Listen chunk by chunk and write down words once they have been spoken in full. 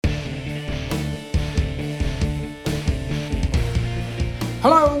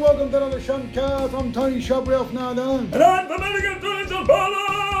Hello and welcome to another Shunt Cast. I'm Tony Shop, Ralph Nardone. And I'm Dominican Tony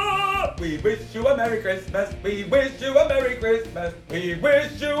Zampala! We wish you a Merry Christmas. We wish you a Merry Christmas. We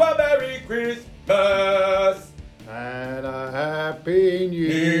wish you a Merry Christmas. And a Happy New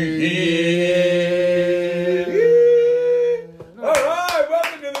Year. Alright,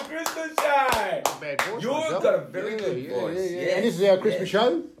 welcome to the Christmas show. Bad voice, You've myself. got a very good voice. Yeah. And this is our Christmas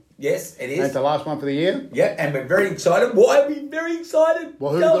show. Yes, it That's is. the last one for the year. Yeah, and we're very excited. Why are we very excited?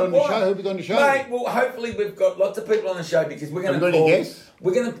 Well, who have we got on the show? Who have we got on the show? Mate, well, hopefully we've got lots of people on the show because we're going to Have we got any guests?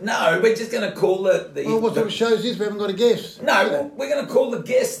 we're just going to call the Well, what sort of show is this? We haven't got a guest. No, we're going to call the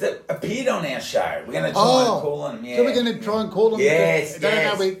guests that appeared on our show. We're going to try and call them. Yeah. So we're going to try and call them? Yes, They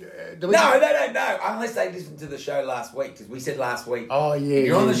yes. don't know do we No, they don't know unless they listened to the show last week because we said last week. Oh, yeah. If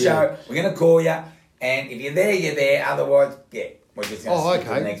you're on the yeah. show, we're going to call you, and if you're there, you're there. Otherwise, yeah, we're just going to stick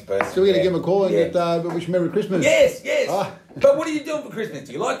to the next person. So we're going to give them a call and Yeah. get wish Merry Christmas. Yes, yes. Oh. But what are you doing for Christmas?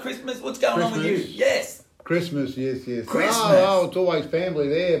 Do you like Christmas? What's going on with you? Christmas? Yes. Christmas, yes. Christmas. Oh, it's always family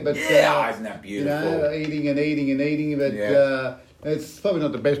there, but Yeah, isn't that you beautiful? know, eating, but Yeah. it's probably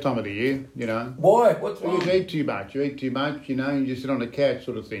not the best time of the year, you know. Why? What's You wrong? eat too much, you just sit on the couch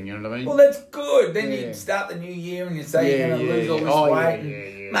sort of thing, you know what I mean? Well, that's good. Then Yeah. you start the new year and you say you're going to lose all this Oh, weight.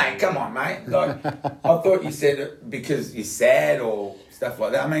 yeah. Mate, come on, mate. Like, I thought you said it because you're sad or stuff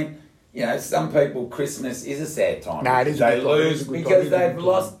like that. I mean, you know, some people, Christmas is a sad time. No, it is a They good time. It lose is a good time. because It is a they've good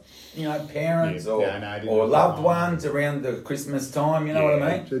lost, you know, parents Yeah. or, No, it is a or good loved time. ones around the Christmas time. You know what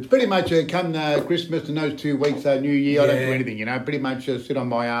I mean? So it's pretty much come Christmas and those 2 weeks, New Year, I don't Yeah. do anything, you know. Pretty much sit on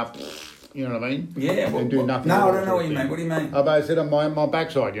my you know what I mean? Yeah. And do nothing. No, I at all don't know sort what of you thing. mean. What do you mean? I sit on my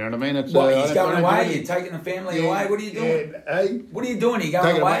backside, you know what I mean? It's, What, I he's don't- going I don't do away? anything. You're taking the family Yeah, away? What are you doing? Yeah, hey? What are you doing? Are you Take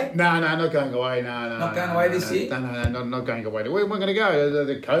going it away? No, not going away. No. Not going away this year? No, not going away. Where am I going to go?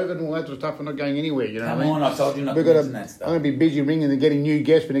 The COVID and all that sort of stuff. I'm not going anywhere. You know Come what I mean? on, I told you not We've to got mention that I'm stuff. going to be busy ringing and getting new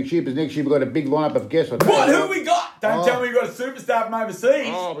guests for next year. Because next year we've got a big lineup of guests. What? Who we got? Don't tell me we got a superstar from overseas.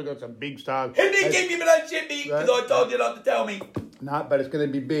 Oh, we've got some big stars. Hit me, give me, but don't shit me, because I told you not to tell me. No, but it's going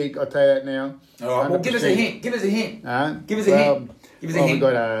to be big. I'll tell you that now. All right, well, give us a 100%. hint. Give us a hint. Give us a Well, hint. Give us a well, hint.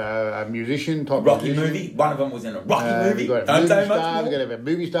 We've got a musician, type Rocky musician. movie. One of them was in a Rocky movie. We've got a Don't movie say star. much We're more. going to have a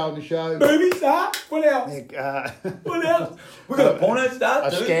movie star on the show. Movie star? What else? Uh, What else? We got a porno star a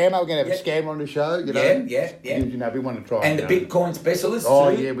too. scammer. We're going to have Yeah. a scammer on the show. You know? Yeah. You know, we want to try. And the you know. Bitcoin specialist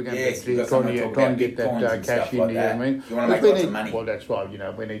Oh too. yeah, we're going Yes, to we've got try someone to talk and about get Bitcoins that and cash stuff in. like You know what I that. mean? You want to make We lots need- of money. Well, that's right. You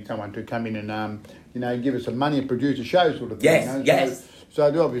know, we need someone to come in and give us some money and produce a show, sort of thing. Yes, you know? yes. So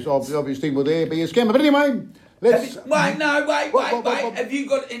the obvious thing we're there, be a scammer. But anyway, let's. Wait. What? Have you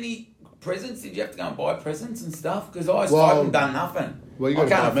got any presents? Did you have to go and buy presents and stuff? Because I Well, haven't done nothing. Well, you I got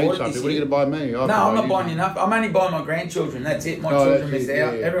to can't buy me afford it something. this What are you year. going to buy me? No, I'm not buying you nothing. I'm only buying my grandchildren. That's it. My children that's miss it,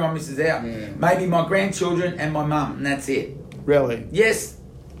 out. yeah. Everyone misses out. Yeah. Maybe my grandchildren and my mum, and that's it. Really? Yes.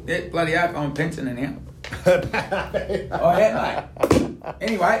 Yeah, bloody hope I'm a pensioner now. I am, mate.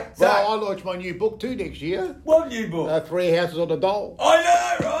 Anyway, so Well, I launched my new book too next year. what new book? 3 Houses on the Dole. I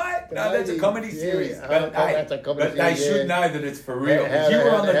know, right? But No, that's a maybe- comedy yeah, series. yeah, But, hey, that's a comedy but they series, should yeah. know that it's for real. If you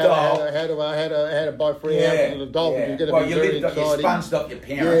were on the how doll. to buy 3 houses on the Dole, which is going to Well, be you very lived up, you exciting. sponged up your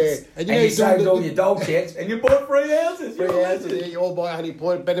parents, Yeah. and know, you he's doing saved the- all your doll checks, and you bought 3 houses. Free You're a houses, legend. you all buy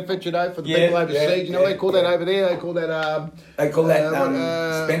unemployment benefits, you know, for the Yeah, people overseas. yeah, You know what they call that over there? They call that They call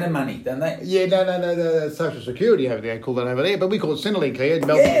that spending money, don't they? Yeah, no, Social Security over there. They call that over there, but we call it Centrelink here in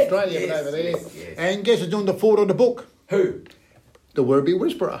Melbourne, Yes, Australia. yes, but over there, yes, yes. and guess who's doing the forward on the book? Who? The Werribee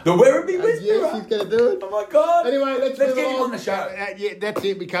Whisperer. The Werribee Whisperer? Yes, he's going to do it. Oh my God. Anyway, let's get move him on the show. Yeah, that's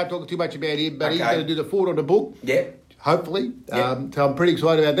it. We can't talk too much about him, but he's Okay. going to do the forward on the book. Yeah. Hopefully. Yeah. So I'm pretty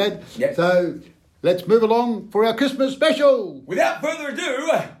excited about that. Yeah. So let's move along for our Christmas special. Without further ado,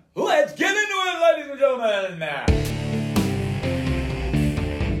 let's get into it, ladies and gentlemen.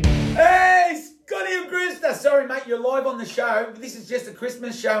 Hey, Scotty and Krista. Sorry, mate, you're live on the show. This is just a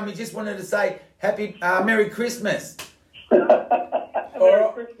Christmas show, and we just wanted to say Merry Christmas.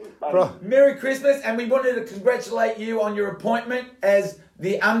 Merry Christmas, and we wanted to congratulate you on your appointment as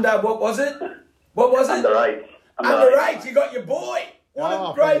the what was it? What was it? Under 8. You got your boy. What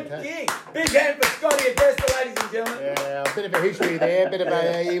Oh, a great fantastic. gig. Big hand for Scotty and Krista, ladies and gentlemen. Yeah, a bit of a history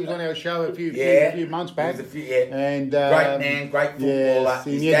there. He was on our show a few months back. It was a few, And great man, great footballer. yes,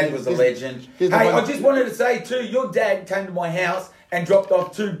 His yeah, dad was a this- legend. this is Hey, the one- I just wanted to say too, your dad came to my house and dropped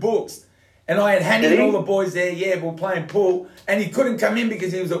off 2 books. And I had Hanny Did and he? all the boys there, we were playing pool. And he couldn't come in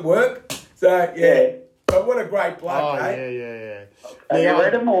because he was at work. So, Yeah. But what a great bloke, Oh, eh? yeah. Have you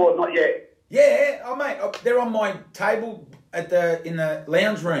read them or not yet? Yeah, mate, they're on my table in the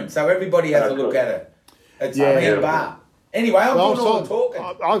lounge room, so everybody has Oh, a look good. at it. It's Yeah. a bar. Anyway, I'm Well, doing all the talking.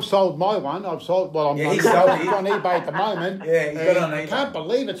 I've sold my one. I'm Yeah, he sold it. it's on eBay at the moment. Yeah, he's got it on I eBay. can't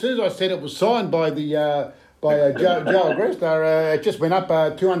believe it. As soon as I said it was signed by the Joe Agresta, it just went up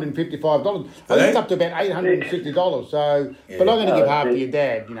 $255. I think it's up to about $860. So, but I'm going to give half to your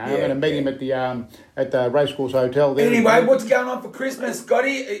dad. You know, I'm going to meet him at the Racecourse Hotel there. Anyway, what's going on for Christmas,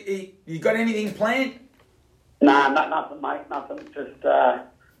 Scotty? You got anything planned? Nah, nothing, mate. Nothing.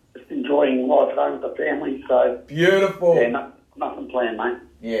 Just enjoying life at home with the family. So Beautiful. yeah, nothing planned, mate.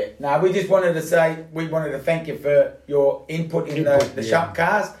 Yeah. No, we just wanted to thank you for your input in the shop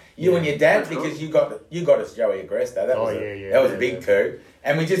cars. You and your dad, because you got us Joey Agresta. That was a big coup.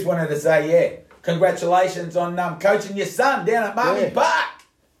 And we just wanted to say, congratulations on coaching your son down at Marmy Park.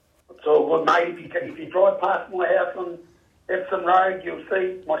 It's all good, mate. If you drive past my house on Epsom Road, you'll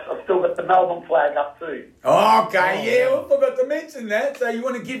see I've still got the Melbourne flag up too. Okay, I forgot to mention that. So you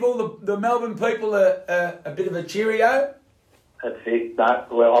want to give all the Melbourne people a bit of a cheerio? That's it. No,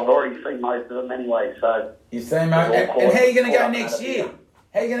 well, I've already seen most of them anyway, so... You see, mate? And how are you going to go next year?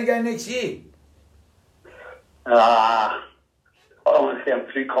 How are you going to go next year? I don't want to sound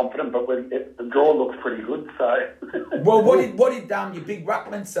too confident, but the draw looks pretty good, so... Well, what did your big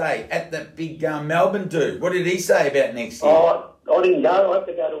ruckman say at the big Melbourne do? What did he say about next year? Oh, I didn't go. I had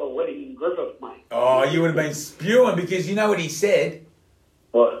to go to a wedding in Griffith, mate. Oh, you would have been spewing, because you know what he said?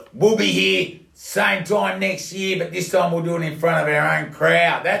 What? We'll be here same time next year, but this time we'll do it in front of our own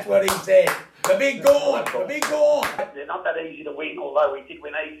crowd. That's what he said. The big gaunt. They're not that easy to win, although we did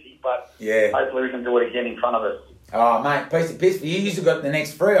win easy, but Yeah. hopefully we can do it again in front of us. Oh, mate, piece of piss for you. You have got the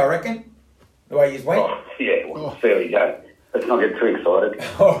next three, I reckon, the way you went. Oh, yeah, well, there we go. Let's not get too excited.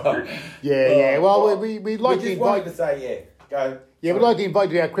 All right. Yeah. Well, we'd We like to just invite... wanted to say, go. Yeah, we'd like to invite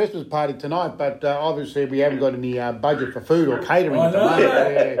you to our Christmas party tonight, but obviously we haven't got any budget for food or catering at the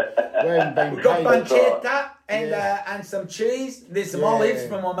moment. We haven't been We've got catered. pancetta and some cheese. There's some olives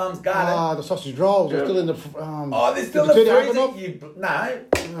from my mum's garden. The sausage rolls are still in the... There's still did a you turn it off? freezer.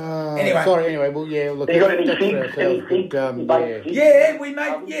 No. Anyway. Sorry, well, look... You got any that's for figs? ourselves, Any but, figs?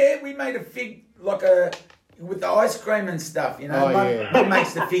 Yeah, we made a fig with the ice cream and stuff, you know. Mum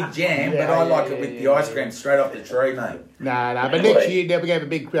makes the fig jam, but I like it with the ice cream straight off the tree, mate. No, but next year we're going to have a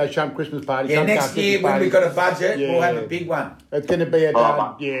big Shump Christmas party. Yeah, Shump next Christmas year when party. we've got a budget, Yeah. we'll have a big one. It's going to be at All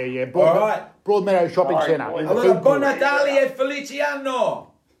right. Broadmeadow Shopping Centre. in the Allora, food buon court. Natale e felici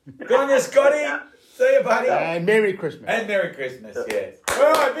anno. Good on you, Scotty. See you, buddy. And Merry Christmas. And Merry Christmas, yes.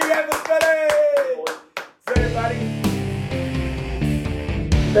 All right, big hand for Scotty. See you, buddy.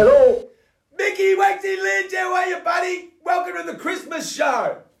 Hello. Mickey Waxy Lynch, how are you, buddy? Welcome to the Christmas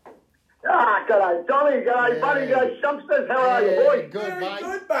show. G'day, Johnny. G'day, buddy. G'day, Shumpsters. How are you, boy? Good, Very mate.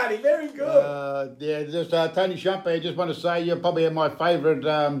 good, buddy. Very good. Just Tony Shump. I just want to say you're probably my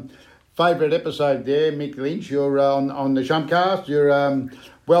favourite episode there, Mick Lynch. You're on the Shumpcast. You're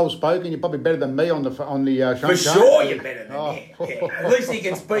well spoken. You're probably better than me on the Shumpcast. For sure you're better than me. Yeah. At least he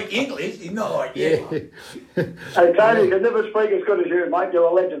can speak English. He's not like you. Hey, Tony, you can never speak as good as you, mate. You're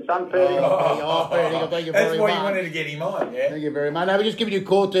a legend, son. Fair dinkum. Thank you That's very why much. you wanted to get him on, yeah? Thank you very much. No, we're just giving you a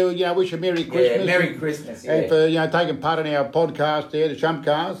call to wish you Merry Christmas. Yeah, Merry Christmas, yeah. And for taking part in our podcast there, the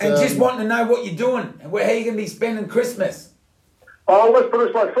Shumpcast. And just wanting to know what you're doing. How are you going to be spending Christmas? Oh, let's put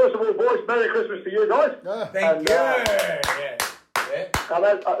it this way. First of all, boys, Merry Christmas to you guys. Thank you. Yeah. I'm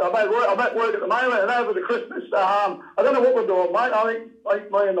at work at the moment, and over the Christmas, I don't know what we're doing, mate. I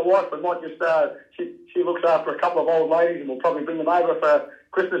think me and the wife, we might just, she looks after a couple of old ladies, and we'll probably bring them over for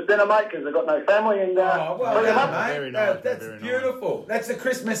Christmas dinner, mate, because they've got no family, and Well bring them done, up. mate. Very nice, That's very nice. beautiful. That's the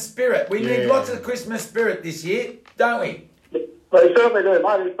Christmas spirit. We need lots of Christmas spirit this year, don't we? They certainly do,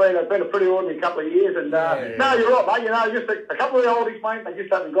 mate. It's been a pretty ordinary couple of years, and no, you're right, mate. Just a couple of the oldies, mate. They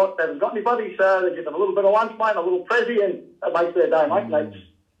just haven't got anybody, so they give them a little bit of lunch, mate, a little present, and that makes their day, mate.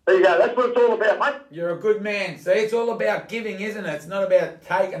 There you go. That's what it's all about, mate. You're a good man. See, it's all about giving, isn't it? It's not about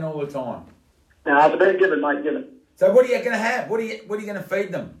taking all the time. No, it's about giving, mate, giving. So what are you going to have? What are you going to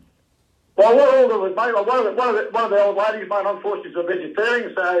feed them? Well, what all there was, mate, one of the old ladies, mate, unfortunately is a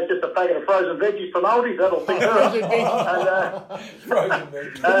vegetarian, so it's just a packet of frozen veggies from Aldi's. That'll pick her up. And, Frozen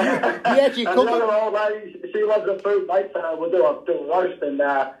veggies. You actually and cook the it? other old lady, she loves her food, mate, so we'll do a roast and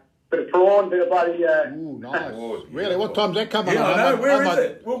bit of prawn, bit of bloody... Ooh, nice. Really? What time's that coming Yeah, on? I know. Where is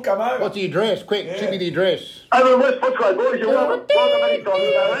it? We'll come over. What's the address? Quick, Yeah. give me the address. Over in West Footscray, boys, you're welcome anytime,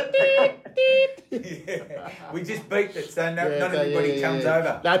 you know that. We just beeped it, so not everybody comes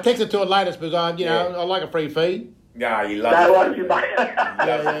over. No, text it to it later because I like a free feed. Yeah, he loves No, it. won't you, mate?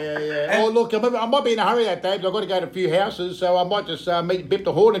 Yeah. Oh, look, I might be in a hurry that day, but I've got to go to a few houses, so I might just bip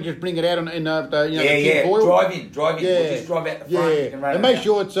the horn and just bring it out in the tin foil. Drive in. Yeah. We'll just drive out the front. You can run And it make out.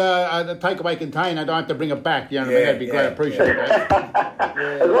 sure it's a takeaway container. I don't have to bring it back. You know what I mean? That'd be great. I appreciate that.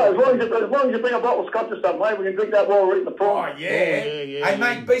 As long as you bring a bottle of scotch or something, mate, we can drink that while we're eating the prawn. Oh, yeah. Hey,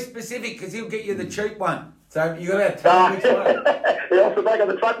 mate, be specific, because he'll get you the cheap one. So you got to tell him which one. Yeah, off the back of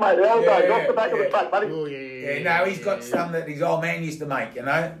the truck, mate. The old days, off the back of the truck, buddy. Oh, Yeah, no, he's got some that his old man used to make, you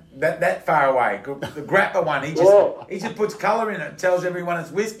know, that far away. The grappa one, he just puts colour in it and tells everyone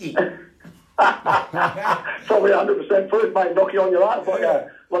it's whiskey. Probably 100% proof, mate. Knock you on your ass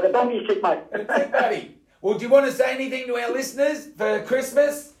like a donkey kick, mate. That's it, buddy. Well, do you want to say anything to our listeners for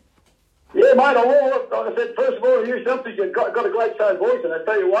Christmas? Yeah, mate, like I said, first of all, you something, you've got a great show voice, and I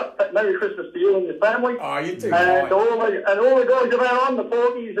tell you what, Merry Christmas to you and your family. Oh, you too. And all the guys around on, the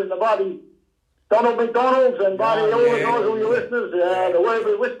Porkies and the buddy Donald McDonald's and buddy, all the guys, all your listeners, the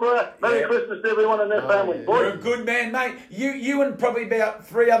Werribee Whisperer, Merry Christmas to everyone and their families. You're a good man, mate. You and probably about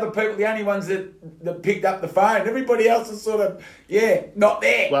 3 other people, the only ones that picked up the phone. Everybody else is sort of, not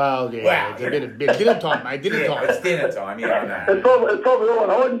there. Well, yeah. It's a bit dinner time, mate. Dinner time. It's dinner time, I know. It's probably all on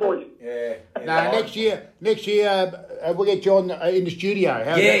hiding, boys. Yeah. No, next year we'll get you on in the studio.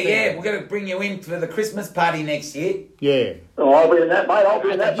 How's that sound? We're going to bring you in for the Christmas party next year. Yeah. Oh, I'll be in that, mate. I'll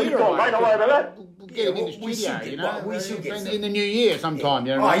be in that. Big time, mate. I'll over that. We'll get it in the we studio, should you get- know. we should get in the new year sometime,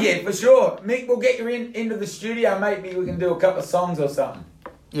 you know. Oh, yeah, for sure. Mick, we'll get you into the studio. Maybe we can do a couple of songs or something.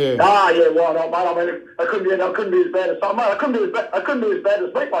 Yeah. Ah, yeah, why not, mate? I mean, I couldn't be as bad as some, mate. I couldn't be as bad as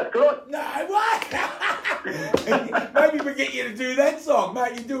Mick, mate, could I? No, what? Maybe we get you to do that song,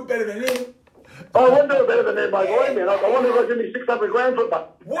 mate. You do it better than him. I wouldn't do it better than them, mate. Believe me. I wonder if I give me 600 grand for it, mate.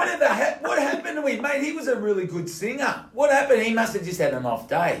 What happened to him, mate? He was a really good singer. What happened? He must have just had an off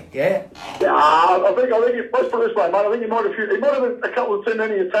day, yeah? Yeah, I think let's put it this way, mate. I think he might have been a couple of too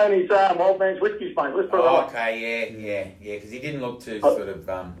many of Tony's old man's whiskies, mate. Let's put it that way. Okay, yeah, because he didn't look too sort of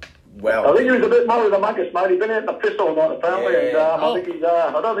well. I think he was a bit more of a monkus, mate. He'd been out in the piss all night, apparently, and Yeah. I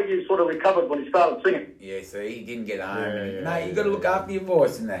don't think he's sort of recovered when he started singing. Yeah, so he didn't get home. Yeah, Mate, you got to look after your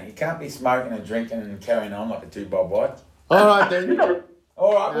voice and that. You can't be smoking and drinking and carrying on like a 2-bob white. All right then. He's not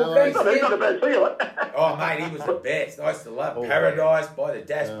All right, well, thanks a again. bad singer, mate. Oh, mate, he was the best. I used to love Paradise by the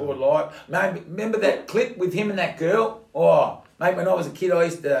Dashboard Light. Mate, remember that clip with him and that girl? Oh, mate, when I was a kid, I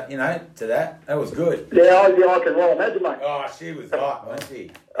used to, to that. That was good. Yeah, I can well imagine, mate. Oh, she was hot, wasn't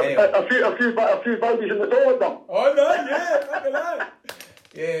she? A Anyway. few babies in the toilet, though. I know, yeah, fucking hell.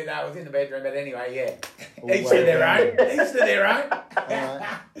 Yeah, no, I was in the bedroom, but anyway, yeah. Each to their own. Each to their own.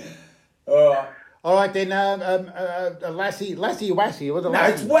 Oh. All right then. Lassie, Wassy. Was it No,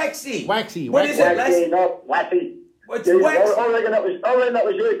 Lassie? it's Waxy. Waxy. What is it, Waxy, Lassie? not Lassie. It's Yeah, Waxy. I reckon that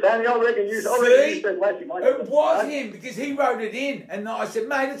was you, Tony. I reckon you said Lassie, mate. It was him because he wrote it in, and I said,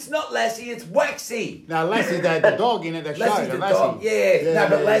 "Mate, it's not Lassie, it's Waxy." No, Lassie's the dog in it. The Lassie's show. the Lassie. dog. Yeah. No,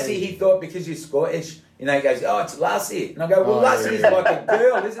 but Lassie, he thought because you're Scottish, he goes, "Oh, it's Lassie," and I go, "Well, Lassie's like a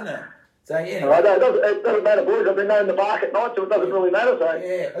girl, isn't it?" So yeah. No, it doesn't matter, boys. I've been known to bark at night, so it doesn't really matter. So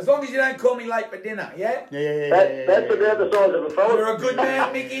Yeah, as long as you don't call me late for dinner, yeah? that's about the size of a fella. You're a good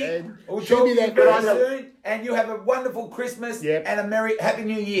man, Mickey. Yeah. We'll Show talk me to you that very good on you. soon, and you have a wonderful Christmas Yep. and a Happy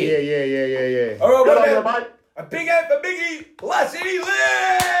New Year. Yeah. All right, Good what on you, about mate. a big hand for Mickey? Lassie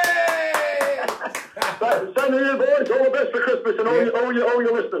lives! Same to you, boys. All the best for Christmas and all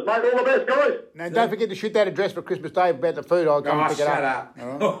your listeners, mate. All the best, guys. Now, don't forget to shoot that address for Christmas Day about the food. I'll come Oh, and pick it shut up. up.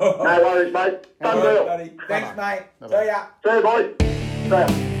 No worries, mate. All Done right, deal. buddy. Thanks, mate. Bye-bye. See ya. See you, boys. See ya.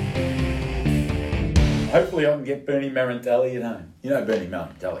 Hopefully I can get Bernie Marantelli at home. You know Bernie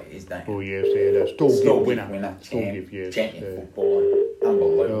Marantelli is, don't you? Oh, yes, yeah. The Storm Still Gift winner. Storm champ, Gift, yes. champion Yeah. footballer.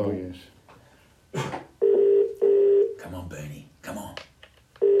 Unbelievable. Oh, yes. Come on, Bernie. Come on.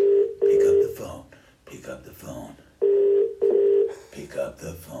 Pick up the phone. Pick up the phone. Pick up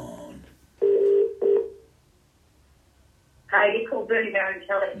the phone. Hey, you call Bernie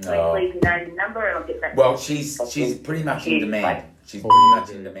Marantelli. No. Please leave your name and number and I'll get back. Well, she's pretty much in demand. She's pretty much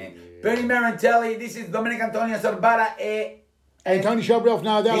in demand. Bernie Marantelli, this is Domenic Antonio Sorbara. And Tony Shobrelf,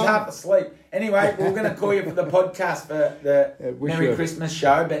 no, He's half asleep. Anyway, we're going to call you for the podcast for the we Merry should. Christmas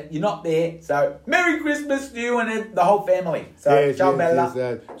show, but you're not there. So, Merry Christmas to you and the whole family. So, ciao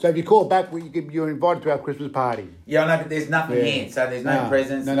bella. So if you call back, you're invited to our Christmas party. Yeah, I know, but there's nothing here. So, there's no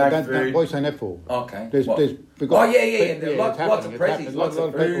presents, no don't, food. What are you saying that for? Okay. There's, What? we've got, There's lots of happening, it's presents, happening. lots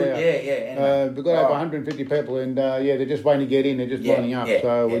of people food. out. Yeah. Anyway. We've got over 150 people, and they're just waiting to get in. They're just lining up.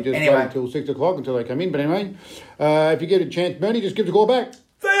 So we're just Anyway. waiting until 6 o'clock until they come in. But anyway, if you get a chance, Bernie, just give us a call back. See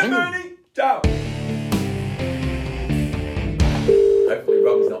you, Bernie. Ciao. Hopefully,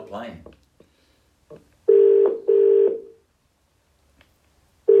 Rob's not playing.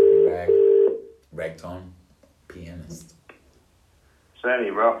 ragtime pianist. Sammy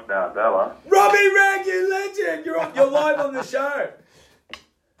Rough, Bella. Robbie Ragg, you legend! You're live on the show.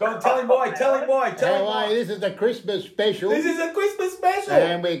 Go on, tell him why. This is the Christmas special. This is a Christmas special.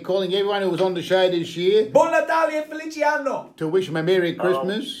 And we're calling everyone who was on the show this year. Buon Natale e Feliciano. To wish them a Merry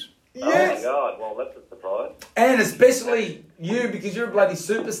Christmas. Yes. Oh, my God. Well, that's a surprise. And especially you, because you're a bloody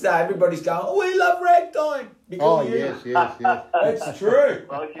superstar. Everybody's going, oh, we love ragtime. Because of you. Yes. That's true.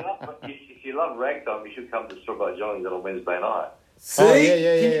 Well, if you love ragtime, you should come to Strawberry Johnny's on a Wednesday night. See?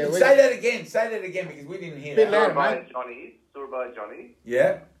 Yeah. Say that again because we didn't hear that. Strawberry Johnny.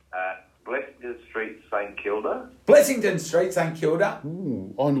 Yeah. Blessington Street, St Kilda. Blessington Street, St Kilda.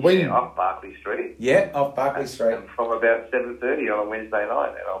 Ooh, on when? Off Barclay Street. Yeah, off Barclay Street. And from about 7:30 on a Wednesday night,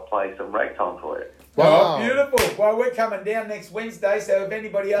 and I'll play some ragtime for you. Wow. Oh, beautiful. Well, we're coming down next Wednesday, so if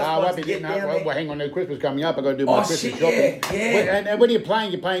anybody else wants to get down there... Well, hang on, there's Christmas coming up. I've got to do my Christmas shopping. Yeah. And when are you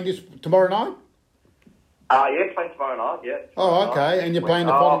playing? You're playing this tomorrow night? Yeah, playing tomorrow night, yeah. Oh, okay. Night. And you're playing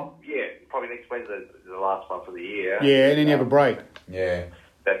the following... Yeah, probably next Wednesday is the last one for the year. Yeah, and then you have a break. Yeah.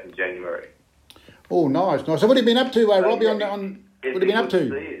 Back in January. Oh, nice. So what have you been up to, Robbie, on what have you been up to?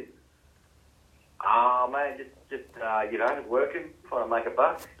 Man, just working, trying to make a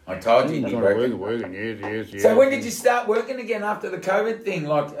buck. I told you you'd be working, yes. So when did you start working again after the COVID thing?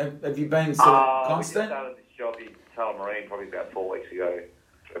 Like, have you been sort of constant? We started this job in Tullamarine probably about 4 weeks ago.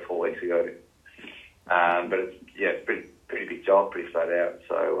 But it's pretty big job, pretty flat out.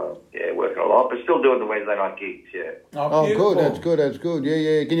 So, working a lot, but still doing the Wednesday night gigs, yeah. Oh, good, that's good.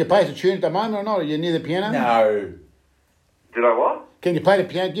 Yeah. Can you play us a tune at the moment or not? Are you near the piano? No. Did I what? Can you play the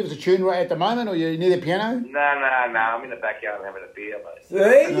piano? Give us a tune right at the moment, or are you near the piano? No. I'm in the backyard having a beer, mate.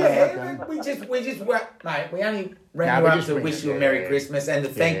 See, we just mate. We only rang you up to wish you a Merry Christmas and to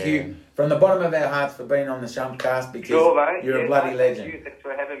thank you from the bottom of our hearts for being on the Shumpcast because you're a bloody legend. Thanks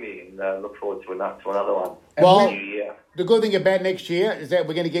for having me, and look forward to another one. Well, the good thing about next year is that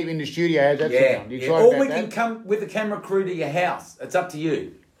we're going to get you in the studio. How's that sound? Or we can come with a camera crew to your house. It's up to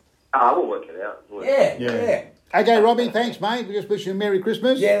you. We'll work it out. Yeah. Okay, Robbie, thanks, mate. We just wish you a Merry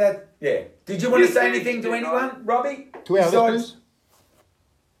Christmas. Yeah. Did you want to say anything to anyone, Robbie? To our listeners?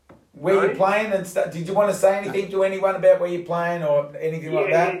 Where you're playing and stuff? Did you want to say anything to anyone about where you're playing or anything like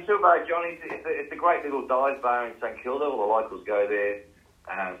that? Yeah, Strawberry Johnny's. It's a great little dive bar in St Kilda. All the locals go there.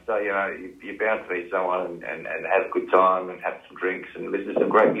 So, you're bound to meet someone and have a good time and have some drinks and listen to some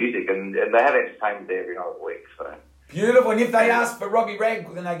great music. And they have entertainment there every night of the week. So. Beautiful. And if they ask for Robbie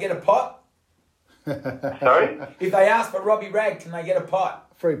Ragg, can they get a pot? Sorry? If they ask for Robbie Ragg, can they get a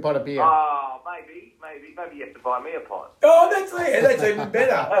pot? Free pot of beer. Maybe you have to buy me a pot. Oh, that's even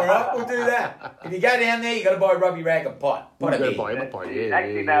better. All right, we'll do that. If you go down there, you got to buy Robbie Ragg a pot. You've got to buy him a pot, yeah.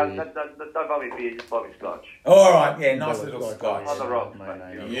 Actually, no, don't buy me beer, just buy me scotch. All right, nice little scotch. On the rocks,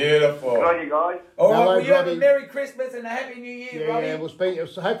 Beautiful. Good on you guys. All right, well, you have a Merry Christmas and a Happy New Year, Robbie. Yeah, we'll speak.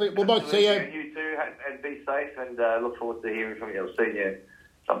 Hopefully, we'll both see you. You too, and be safe, and look forward to hearing from you. I'll see you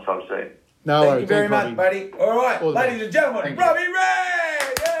sometime soon. No Thank you very much, buddy. All right, ladies and gentlemen, Robbie Ragg!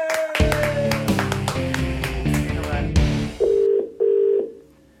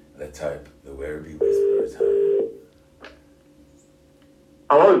 Let's hope the Werribee Whisperer is home.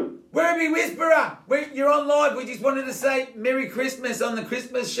 Hello? Werribee Whisperer! You're on live. We just wanted to say Merry Christmas on the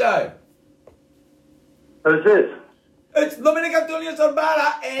Christmas show. Who's this? It's Domenico Tulio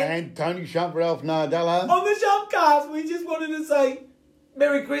Sorbara and Tony Shump, Ralph Nardella. On the Shumpcast, we just wanted to say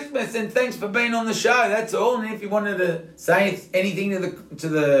Merry Christmas and thanks for being on the show. That's all. And if you wanted to say anything to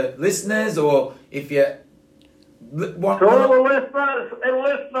the listeners, or if you want to all the listeners in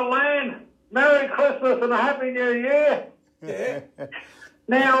listener land, Merry Christmas and a Happy New Year. Yeah.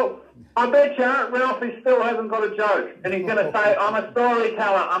 Now, I bet you Ralphie still hasn't got a joke, and he's going to say, "I'm a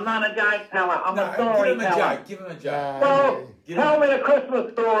storyteller. I'm not a joke teller. I'm a storyteller." Give him a joke. Well, tell me a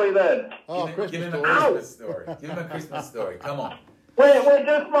Christmas story then. Give him a Christmas story. Give him a Christmas story. Come on. We're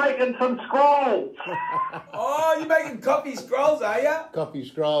just making some scrolls. Oh, you're making coffee scrolls, are you? Coffee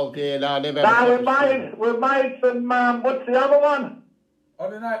scrolls, yeah. No, never. No, we've made some. What's the other one? I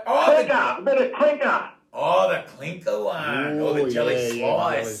don't know. A bit of clinker. Oh, the clinker one. Ooh, the jelly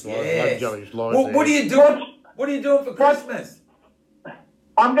slice. Yeah. Jelly slice. Well, what are you doing? What are you doing for Christmas?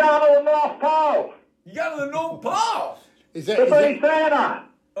 I'm going to the North Pole. You going to the North Pole? To be Santa.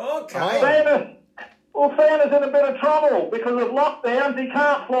 Okay. Santa's in a bit of trouble because of lockdowns. He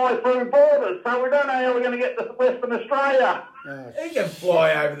can't fly through borders, so we don't know how we're going to get to Western Australia. He can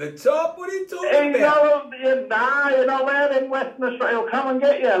fly over the top. What are you talking about? You're not allowed in Western Australia. He'll come and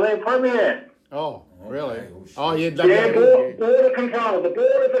get you. They're premier. Oh, really? Oh, border control. The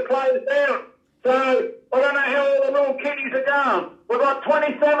borders are closed down. So I don't know how all the little kiddies are going. We've got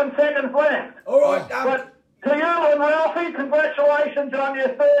 27 seconds left. All right. But to you and Ralphie, congratulations on your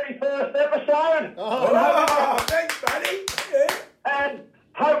 31st episode. Oh, thanks, buddy. Yeah. And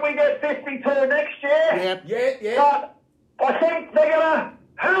hope we get 52 next year. Yeah. But I think they're going to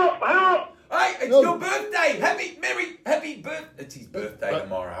help. Hey, it's your birthday. Happy birthday. It's his birthday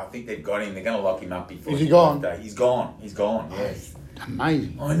tomorrow. I think they've got him. They're going to lock him up before his birthday. He's gone, yes.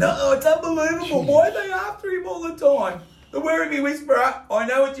 Amazing. I know, it's unbelievable. Why are they after him all the time? The Werribee Whisperer, I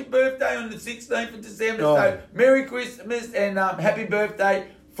know it's your birthday on the 16th of December, so Merry Christmas and happy birthday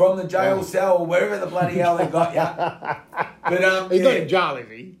from the jail cell or wherever the bloody hell they got you. But he's not in jail, is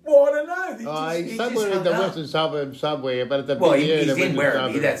he? Well, I don't know. He's somewhere in the western suburbs somewhere, but it's a well, big area. He's in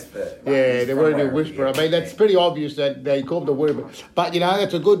Werribee, that's the... Yeah, the Werribee Whisperer. I mean, that's pretty obvious that they call him the Werribee. But, you know,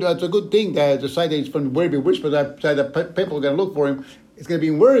 it's a good thing to say that he's from Werribee Whisperer, so that people are going to look for him. It's going to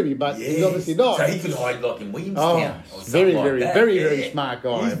be in Werribee, but he's obviously not. So he could hide like in Williamstown. Very smart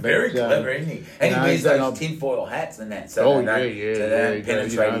guy. He's very clever, isn't he? And he wears those tinfoil hats and that, so they don't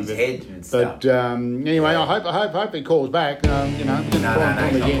penetrate his head and stuff. But anyway, I hope he calls back. No,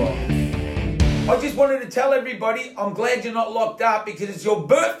 I just wanted to tell everybody, I'm glad you're not locked up because it's your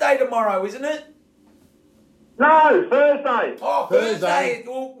birthday tomorrow, isn't it? No, Thursday. Oh, Thursday.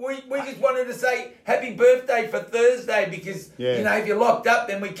 Well, we just wanted to say happy birthday for Thursday because, you know, if you're locked up,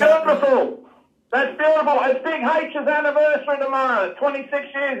 then we can't... Beautiful. That's beautiful. It's Big H's anniversary tomorrow.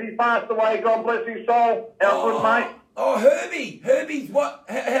 26 years he passed away. God bless his soul. Our good mate. Oh, Herbie. Herbie's what?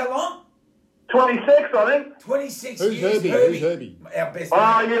 How long? 26, I think. 26 Who's years. Who's Herbie? Our best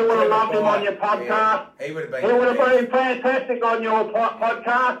mate. You would have loved him on your podcast. Yeah, he would have been. He would have been fantastic on your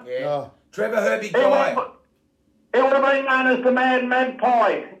podcast. Yeah. Trevor Herbie Guy. He would have been known as the Mad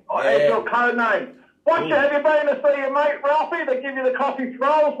Magpie, as your code name. Have you been to see your mate Ralphie that give you the coffee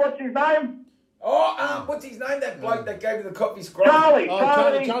scrolls? What's his name? Oh, what's his name? That bloke that gave you the coffee scrolls?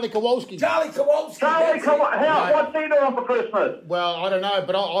 Charlie Kowalski. Charlie Kowalski. What's he doing for Christmas? Well, I don't know,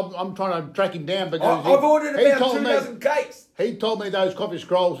 but I'm trying to track him down because I've ordered about 2 dozen cakes. He told me those coffee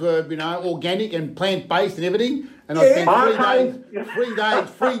scrolls were, you know, organic and plant-based and everything. And I spent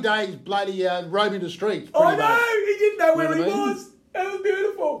 3 days bloody roaming the streets. I know, he didn't know where he was. That was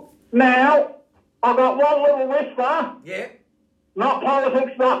beautiful. Now, I've got one little whisper. Yeah. Not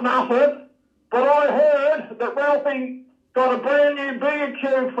politics, not nothing. But I heard that Ralphie got a brand new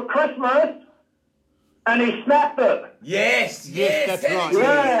B&Q for Christmas and he snapped it. Yes, that's right.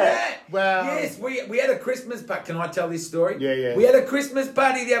 Yeah. Well, yes, we had a Christmas party. Can I tell this story? Yeah. We had a Christmas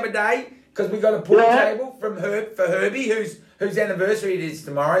party the other day because we got a pool table for Herbie, whose anniversary it is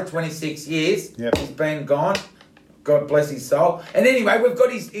tomorrow, 26 years. Yep. He's been gone. God bless his soul. And anyway, we've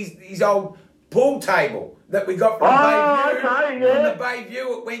got his old pool table that we got from Bayview. Okay, yeah. From the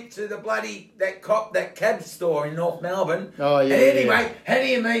Bayview, it went to the bloody that cab store in North Melbourne. Oh yeah. And anyway,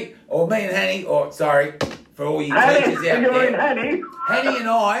 Hanny and me, or me and Hanny, or sorry, for all you teachers out there. Hanny And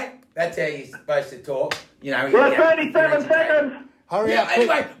I, that's how you're supposed to talk. You know. We're 37 seconds. Hurry up.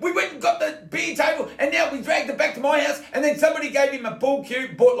 Anyway, we went and got the beer table, and now we dragged it back to my house, and then somebody gave him a pool cue,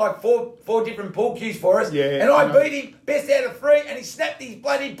 bought like four different pool cues for us, and I beat him best out of 3, and he snapped his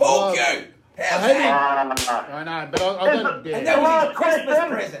bloody pool cue. How's that? I know, but I don't... And that was his Christmas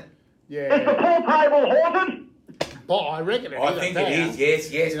present. Yeah. Is the pool table haunted? But I reckon it is. I think it is,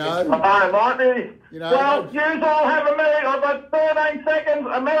 yes. You know? Might be. You know, well, you all have I've got 13 seconds.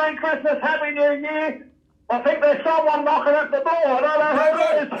 A Merry Christmas, Happy New Year. I think there's someone knocking at the door. I don't know who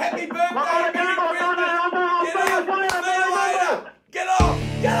it is. Happy birthday, Merry Christmas. See you later. Get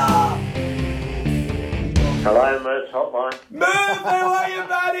off. Hello, Merce Hotline. Merv, how are you,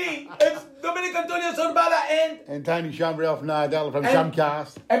 buddy? It's Dominic Antonio Sorbara and Tony Shumrell from Nardella from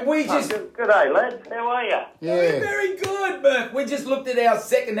Shumcast. And we just... Good day, lads. How are you? Yeah. Very good, Merv. We just looked at our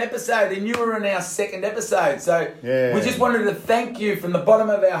second episode, and you were in our second episode. So we just wanted to thank you from the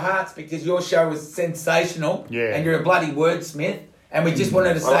bottom of our hearts because your show was sensational. Yeah. And you're a bloody wordsmith. And we just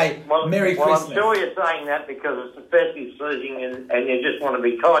wanted to say Merry Christmas. I'm sure you're saying that because it's the festive season and you just want to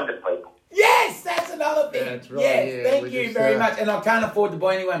be kind to people. Yes, that's another thing. That's right. Yes, thank you very much. And I can't afford to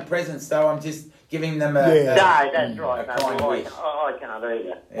buy anyone presents, so I'm just giving them a... No, that's right. A kind wish. I can't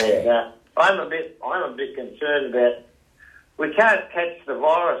either. Yeah. And, I'm a bit concerned about... We can't catch the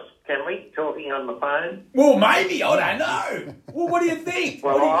virus, can we, talking on the phone? Well, maybe. I don't know. Well, what do you think?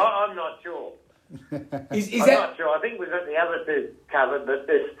 Well, I'm not sure. I'm not sure. I think we've got the other two covered, but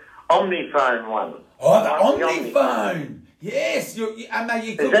this Omniphone one. Oh, the Omniphone. Yes. Is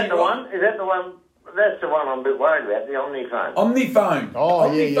that the one? Is that the one that's the one I'm a bit worried about, the Omniphone. Omniphone.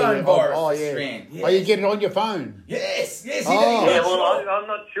 Omniphone virus. Yes. Oh, you get it on your phone? Yes. Well, I'm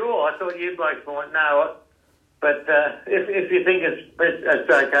not sure. I thought you blokes might know it. But if you think it's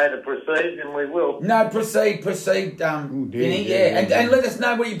okay to proceed, then we will. No, proceed, Vinny, yeah. And let us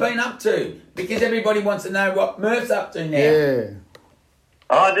know what you've been up to, because everybody wants to know what Murph's up to now. Yeah.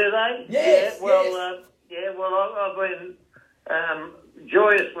 Oh, do they? Yes, I've been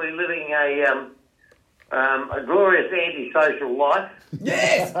joyously living a glorious antisocial life.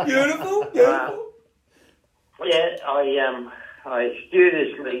 Yes, beautiful.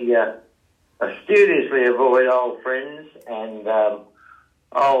 I studiously avoid old friends and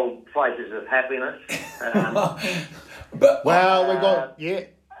old places of happiness. I've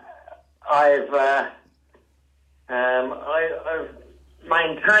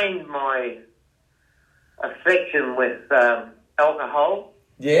maintained my affection with alcohol.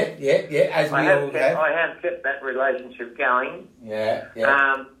 Yeah. As we all have. I have kept that relationship going. Yeah.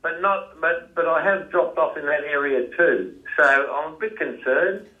 But I have dropped off in that area too. So I'm a bit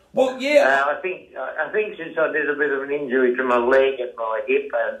concerned. Well, yeah. I think since I did a bit of an injury to my leg and my hip,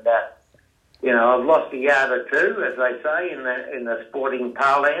 and I've lost a yard or two, as they say in the sporting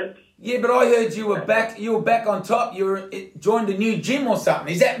parlance. Yeah, but I heard you were back. You were back on top. You joined a new gym or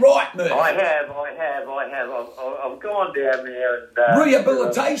something. Is that right, Murph? I have. I've gone down there and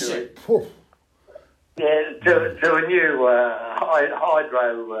rehabilitation. To a new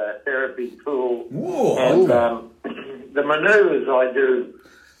hydrotherapy pool. Ooh. And the manoeuvres I do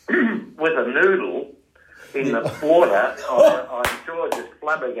with a noodle in the water, I'm sure just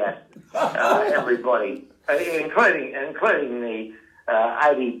flabbergast everybody, including the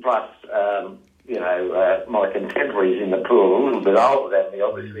 80 plus, my contemporaries in the pool, a little bit older than me,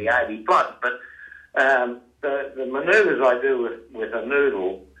 obviously 80 plus, but the manoeuvres I do with a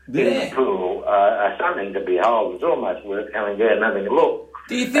noodle in the pool are something to behold. It's almost worth coming down and having a look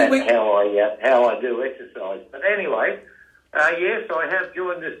at how I do exercise. But anyway, yes, I have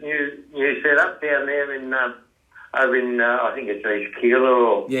joined this new setup down there over in I think it's East Keeler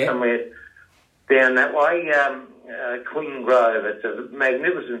or somewhere down that way. Queen Grove. It's a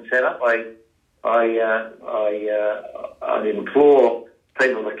magnificent setup. I'd implore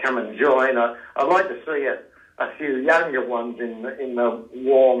people to come and join. I'd like to see a few younger ones in the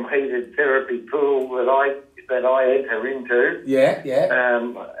warm, heated therapy pool that I enter into.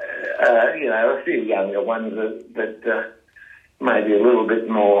 A few younger ones that maybe a little bit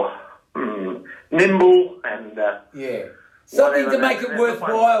more nimble and something to make it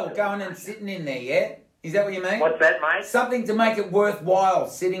worthwhile going and sitting in there. Yeah. Is that what you mean? What's that, mate? Something to make it worthwhile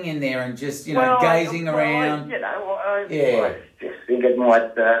sitting in there and just, gazing around. I just think it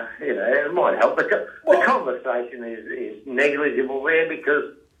might, it might help. The conversation is negligible there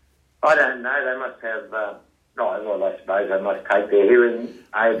because, I don't know, they must have, I suppose they must take their hearing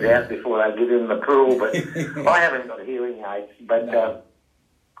aids out before they get in the pool, but I haven't got hearing aids. But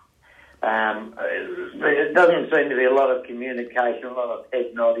there doesn't seem to be a lot of communication, a lot of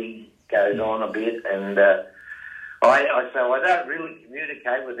head nodding goes on a bit, and I don't really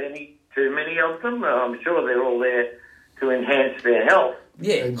communicate with too many of them. I'm sure they're all there to enhance their health.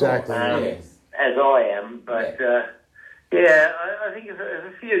 Yeah, exactly. As I am, but I think if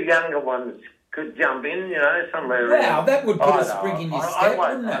a few younger ones could jump in, somewhere. Wow, that would put a spring in your step,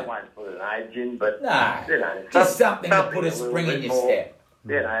 wouldn't it? I won't put an age in, but just something to put a spring in your step.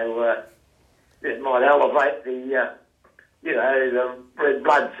 It might elevate the red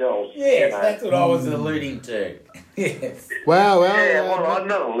blood cells. Yes, that's what I was alluding to. Yes. Well, I'm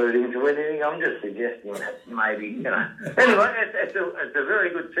not alluding to anything. I'm just suggesting that maybe, Anyway, it's a very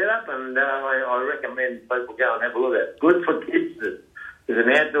good setup, and I recommend people go and have a look at it. Good for kids. There's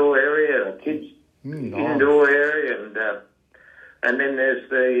an outdoor area, a kids indoor area, and then there's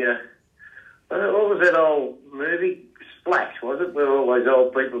the what was that old movie? Splash, was it? Where all those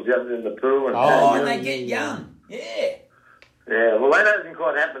old people jumped in the pool and they get young. Yeah. Yeah, well, that hasn't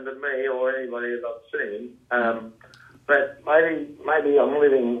quite happened to me or anybody that I've seen. But maybe I'm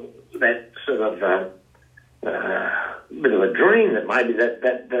living that sort of bit of a dream that maybe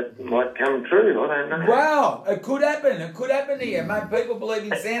that might come true. I don't know. Wow, it could happen. It could happen to you. Mate, people believe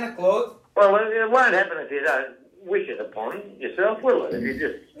in Santa Claus. Well, it won't happen if you don't wish it upon yourself, will it? If you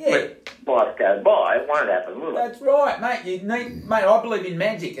just let life go by, it won't happen, will it? That's right, mate. Mate, I believe in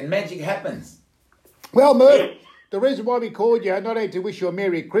magic, and magic happens. Well, Murph, the reason why we called you, not only to wish you a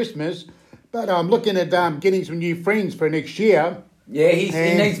Merry Christmas, but I'm looking at getting some new friends for next year. Yeah, he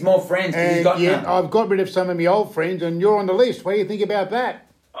needs more friends because he's got none. I've got rid of some of my old friends, and you're on the list. What do you think about that?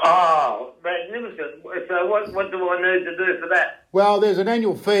 Oh, magnificent. So what do I need to do for that? Well, there's an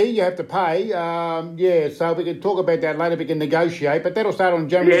annual fee you have to pay. So we can talk about that later. We can negotiate, but that'll start on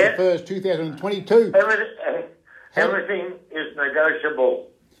January the 1st, 2022. Everything is negotiable.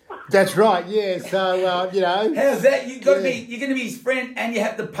 That's right, yeah. So, How's that? You're going to be his friend and you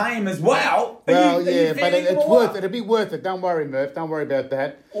have to pay him as well. Well, but it's worth it. It'll be worth it. Don't worry, Murph. Don't worry about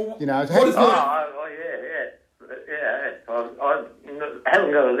that. Yeah. I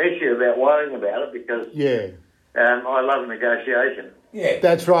haven't got an issue about worrying about it because I love negotiation. Yeah,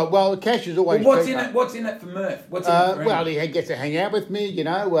 that's right. Well, cash is always. What's in it for Murph? What's in it for him? Well, he gets to hang out with me.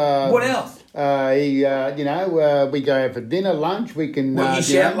 What else? We go out for dinner, lunch. We can. You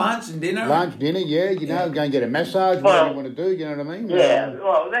shout lunch and dinner. Lunch, dinner. Yeah, go and get a massage. Whatever you want to do. You know what I mean? Yeah.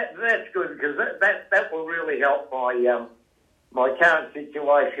 Well, that's good because that will really help my my current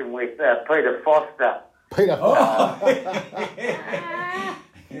situation with Peter Foster. Peter Foster.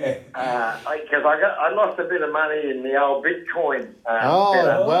 Because I lost a bit of money in the old Bitcoin.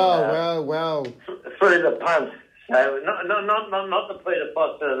 Well. Through the pumps. So not the Peter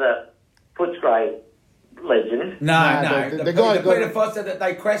Foster, the Footscray legend. No. The guy Peter Foster that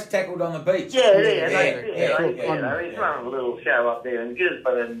they crash tackled on the beach. He's running a little show up there in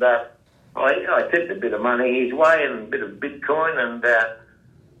Gisborne, and I tipped a bit of money his way and a bit of Bitcoin, and a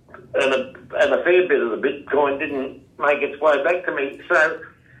fair bit of the Bitcoin didn't make its way back to me. So.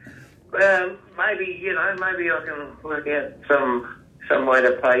 Maybe I can work out some way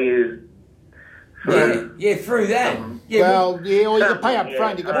to pay you. Through that. Or you can pay up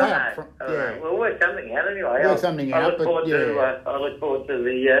front. You can pay up front. We'll work something out anyway. I look forward to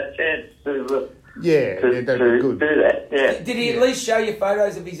the chance to do that. Yeah. Did he at least show you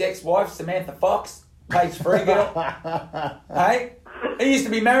photos of his ex-wife, Samantha Fox? Page 3, Hey? He used to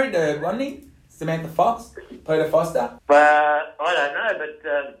be married to her, wasn't he? Samantha Fox? Peter Foster? I don't know, but...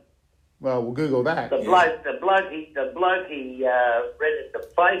 well, we'll Google that. The bloke he rented the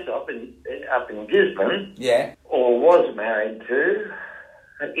place up in Gisborne. Yeah. Or was married to.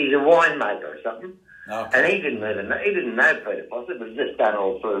 He's a winemaker or something. Okay. And he didn't know Peter Foster. It was just done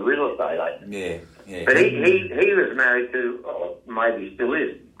all through real estate. Yeah. But he was married to, maybe still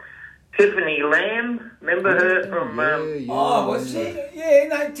is, Tiffany Lamb. Remember her from? Was she? Yeah,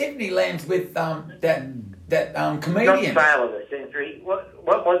 no, Tiffany Lamb's with that comedian. Not Sale of the Century. What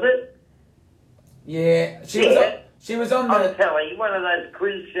was it? Yeah, she was on the telly, one of those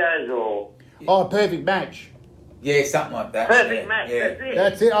quiz shows or... Perfect Match. Yeah, something like that. Perfect Match,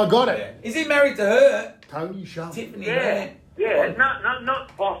 that's it, I got it. Yeah. Is he married to her? Tony Sharp. Tiffany Lamb. Yeah, not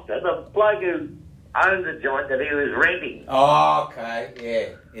Foster, the bloke who owned the joint that he was renting. Oh, okay, yeah.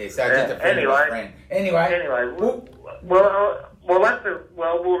 So just a friend of a friend. Anyway, we'll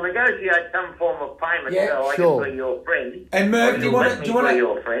negotiate some form of payment so I can be your friend. And Murph, do you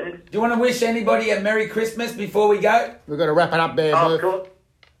want to wish anybody a Merry Christmas before we go? We've got to wrap it up there, Murph.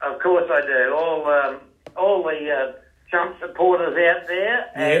 Of course I do. All the Trump supporters out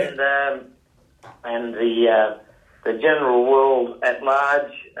there and the general world at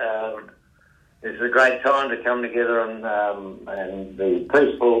large. It's a great time to come together and be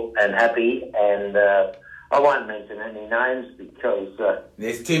peaceful and happy. And I won't mention any names because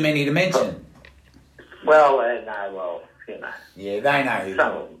there's too many to mention. Yeah, they know who.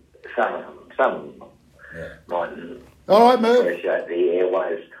 Some mightn't. All right, Murph. Appreciate the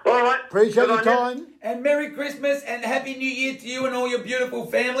airwaves. All right. Appreciate your time. And Merry Christmas and Happy New Year to you and all your beautiful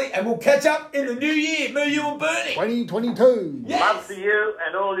family. And we'll catch up in the new year. Me, you and Bernie. 2022. Yes. Love to you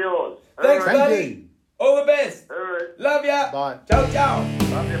and all yours. Thanks, buddy. You. All the best. All right. Love ya. Bye. Ciao.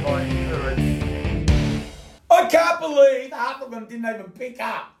 Love you, boy. All right. I can't believe half of them didn't even pick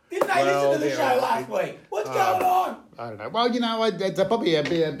up. Didn't they listen to the show last week? What's going on? I don't know. Well, it's probably a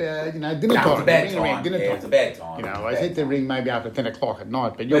bit, dinner time. It's a bad time. It's a bad time. I said to ring maybe after 10 o'clock at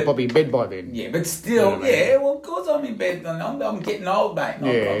night, but you're probably in bed by then. Yeah, but still, well, of course I'm in bed. I'm getting old, mate. I've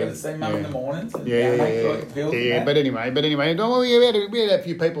got to see Mum in the mornings. And make sure it feels but anyway, we had a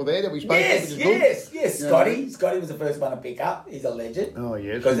few people there that we spoke to. Yes. Scotty was the first one to pick up. He's a legend. Oh,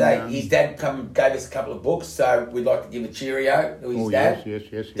 yes. Because his dad gave us a couple of books, so we'd like to give a cheerio to his dad.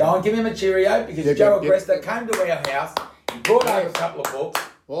 Yes. Go on, give him a cheerio, because Joe Agresta came to our house. He brought over a couple of books.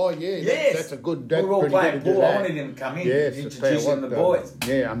 Oh, yeah. Yes. That's a good... We were all playing pool. I wanted him to come in and introduce him to the boys.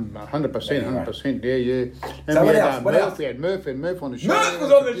 Yeah, I'm 100%. Yeah. And so we what else? We had Murph on the show. Murph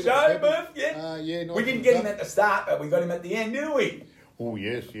was on the show, Murph, yeah. We didn't get him at the start, but we got him at the end, didn't we? Oh,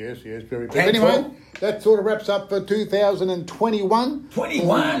 yes. Very good. Anyway, that sort of wraps up for 2021.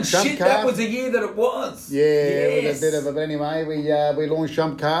 21? Shit, that was the year that it was. Yeah, it was a bit of a... But anyway, we launched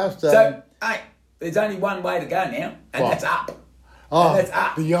Shumpcast. So, hey, there's only one way to go now, and that's up. Oh, and that's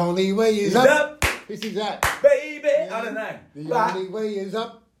up. The only way is up. This is that. Baby. I don't know. The only way is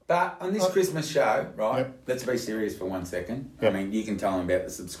up. But on this Christmas show, right, Yep. let's be serious for 1 second. Yep. I mean, you can tell them about the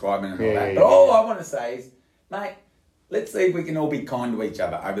subscribing and all Yeah, that. yeah, But all yeah. I want to say is, mate, let's see if we can all be kind to each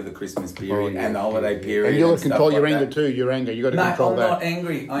other over the Christmas period and the holiday period. And you got to stuff control like your that. anger too. Your anger, you got to No, control I'm that. not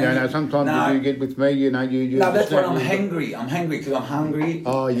angry. Sometimes you do get with me. You know, you. No, that's when I'm hangry. I'm hangry because I'm hungry.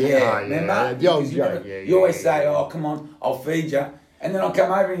 Oh yeah. Remember? The old Because joke. you always say, "Oh, come on, I'll feed you," and then I'll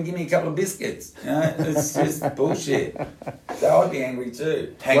come over and give me a couple of biscuits. You know, it's just bullshit. So I'd be angry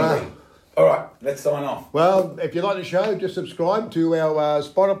too. Hangry. Wow. All right, let's sign off. Well, if you like the show, just subscribe to our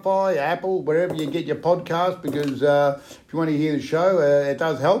Spotify, Apple, wherever you get your podcast, because if you want to hear the show, it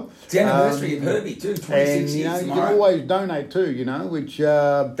does help. It's the anniversary of Herbie too, 26 And years you know, you tomorrow. can always donate too. You know, which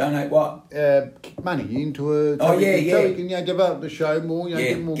Donate what? kick money into a. Oh, yeah. So we can develop the show more. You know, Yeah,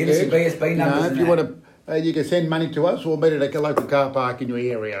 get more give us your guests. BSB numbers If and you that. want to. You can send money to us or meet at a local car park in your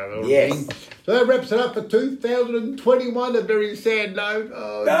area. Or Yes. anything. So that wraps it up for 2021. A very sad note.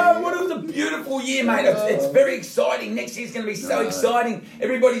 Oh, No, dear. what it was a beautiful year, mate. It's very exciting. Next year's going to be so exciting.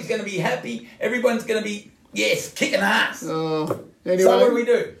 Everybody's going to be happy. Everyone's going to be, kicking ass. Anyway. So what do we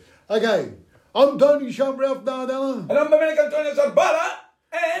do? Okay. I'm Tony Sean Ralph Nardella. And I'm Domenico Antonio Sabata.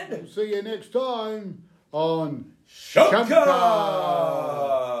 And See you next time on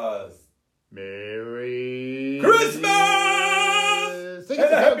Shumpcast. Merry Christmas! Sing And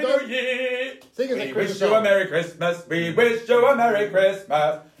us a a Happy song. New Year! Sing us a We Christmas wish you a song. Merry Christmas. We wish you a Merry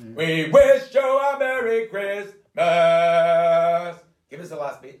Christmas. We wish you a Merry Christmas. Give us the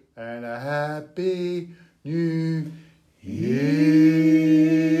last bit. And a Happy New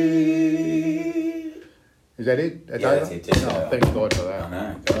Year. Is that it? Yeah, that's it. Oh, thanks God for that. I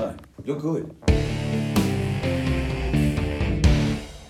know. God. You're good.